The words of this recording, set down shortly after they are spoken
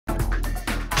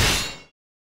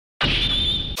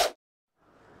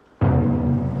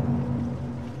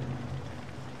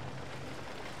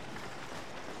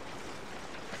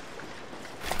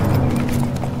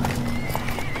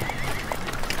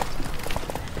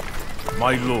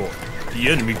My lord, the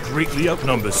enemy greatly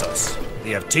outnumbers us.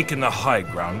 They have taken the high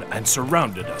ground and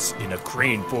surrounded us in a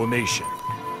crane formation.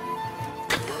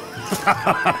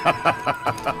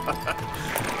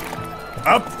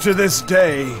 Up to this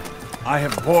day, I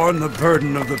have borne the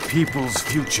burden of the people's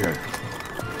future.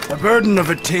 The burden of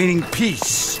attaining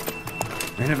peace,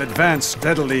 and have advanced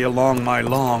steadily along my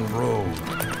long road.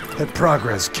 That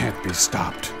progress can't be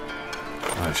stopped.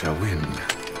 I shall win,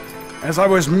 as I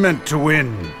was meant to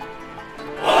win.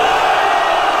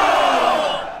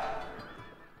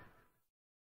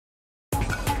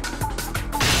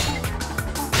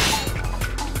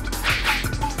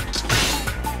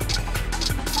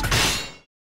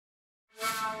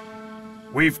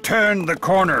 We've turned the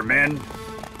corner, men.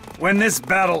 When this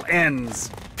battle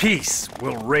ends, peace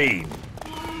will reign.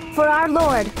 For our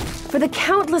Lord, for the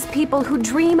countless people who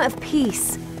dream of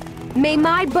peace, may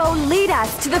my bow lead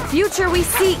us to the future we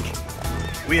seek.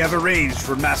 We have arranged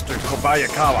for Master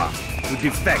Kobayakawa to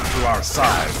defect to our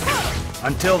side.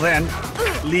 Until then,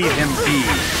 leave him be,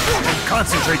 and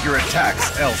concentrate your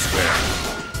attacks elsewhere.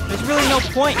 There's really no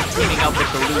point in teaming up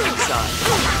with the losing side.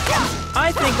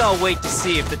 I think I'll wait to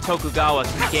see if the Tokugawa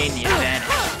can gain the advantage.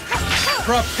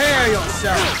 Prepare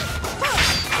yourself!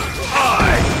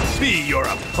 I be your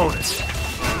opponent.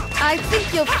 I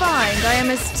think you'll find I am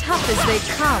as tough as they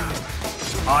come.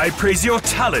 I praise your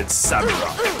talents,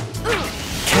 samurai.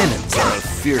 Cannons are a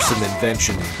fearsome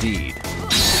invention indeed.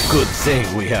 Good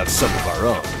thing we have some of our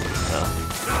own.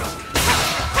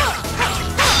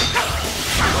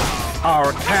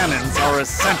 Our cannons are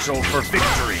essential for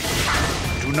victory.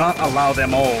 Do not allow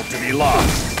them all to be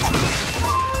lost.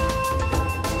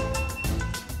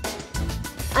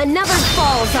 Another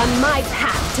falls on my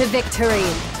path to victory.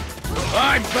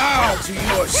 I bow to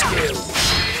your skill.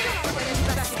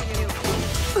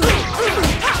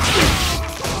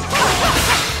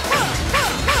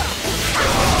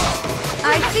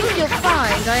 I think you'll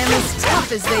find I am as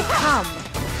tough as they come.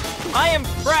 I am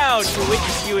proud to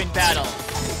witness you in battle.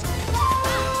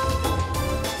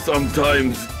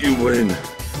 Sometimes you win.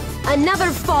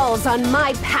 Another falls on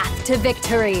my path to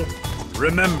victory.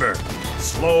 Remember,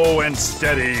 slow and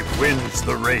steady wins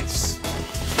the race.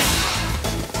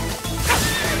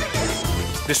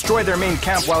 Destroy their main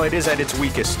camp while it is at its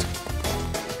weakest.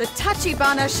 The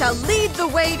Tachibana shall lead the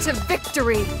way to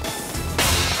victory.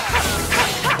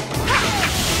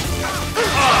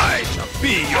 I shall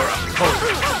be your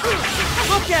opponent.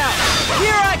 Look out!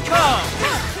 Here I come!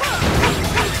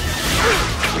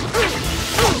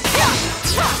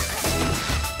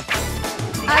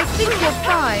 I think you'll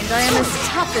find I am as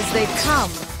tough as they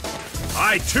come.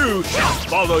 I too shall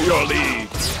follow your lead.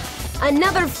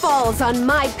 Another falls on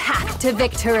my path to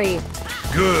victory.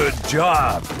 Good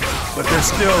job, but there's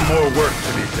still more work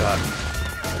to be done.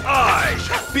 I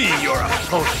shall be your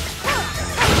opponent.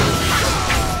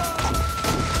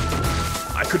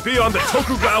 I could be on the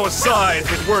Tokugawa side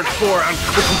if it weren't for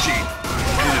Ankokuji.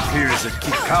 It appears that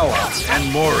Kikawa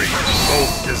and Mori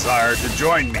both desire to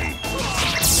join me.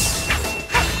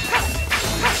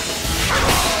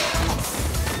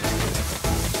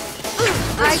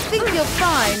 I think you'll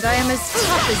find I am as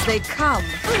tough as they come.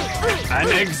 An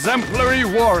exemplary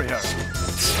warrior.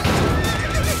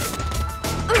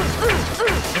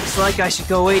 Looks like I should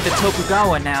go aid the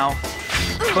Tokugawa now.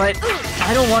 But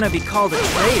I don't want to be called a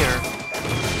traitor.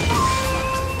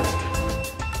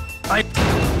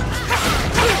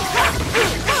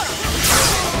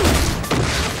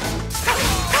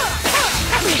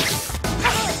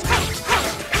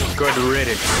 Good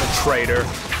riddance, traitor.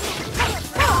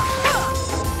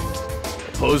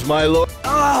 Oppose my lord.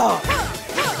 Oh!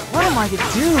 What am I to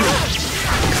do?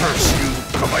 Curse you,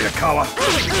 Kobayakawa.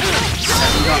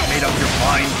 Have you not made up your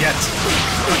mind yet?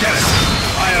 Forget it.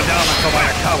 Ayadama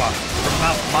Kobayakawa from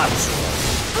Mount Matsu.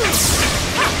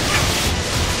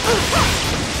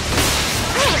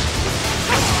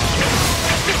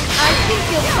 I think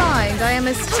you'll find I am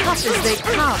as tough as they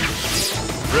come.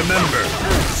 Remember,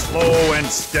 slow and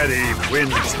steady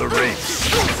wins the race.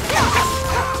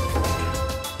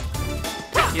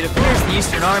 It appears the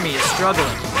Eastern Army is struggling.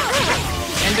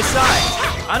 And besides,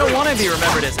 I don't want to be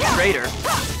remembered as a traitor.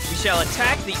 We shall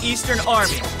attack the Eastern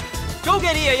Army. Go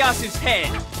get Ieyasu's head!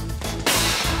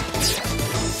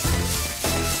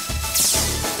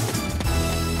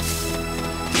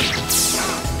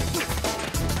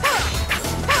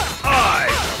 I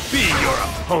shall be your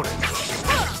opponent.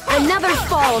 Another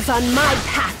falls on my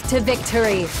path to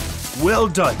victory. Well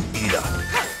done, Ida.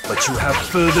 But you have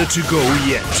further to go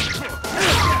yet.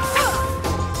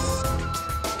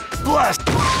 Blast!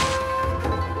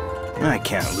 I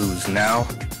can't lose now.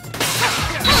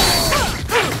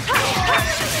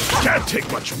 Can't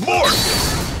take much more!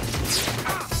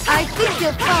 I think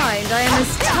you'll find I am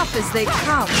as tough as they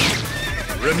come.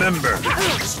 Remember,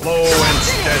 slow and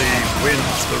steady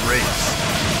wins the race.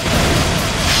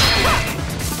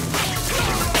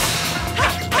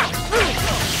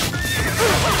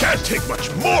 Can't take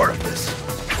much more of this!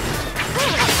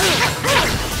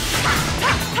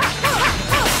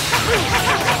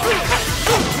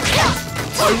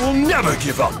 I will never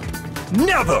give up!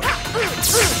 Never!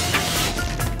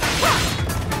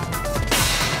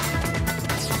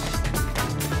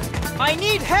 I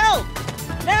need help!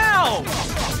 Now!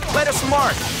 Let us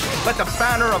march! Let the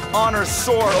banner of honor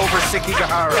soar over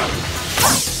Sekigahara!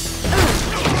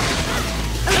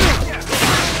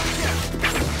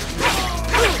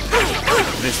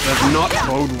 This does not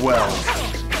bode well.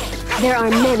 There are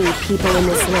many people in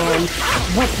this land.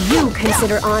 What you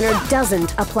consider honor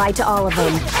doesn't apply to all of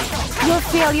them. Your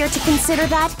failure to consider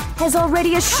that has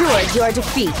already assured your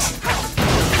defeat.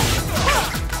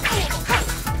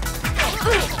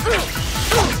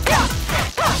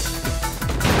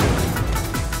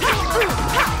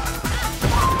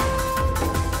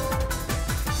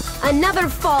 Another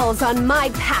falls on my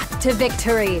path to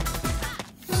victory.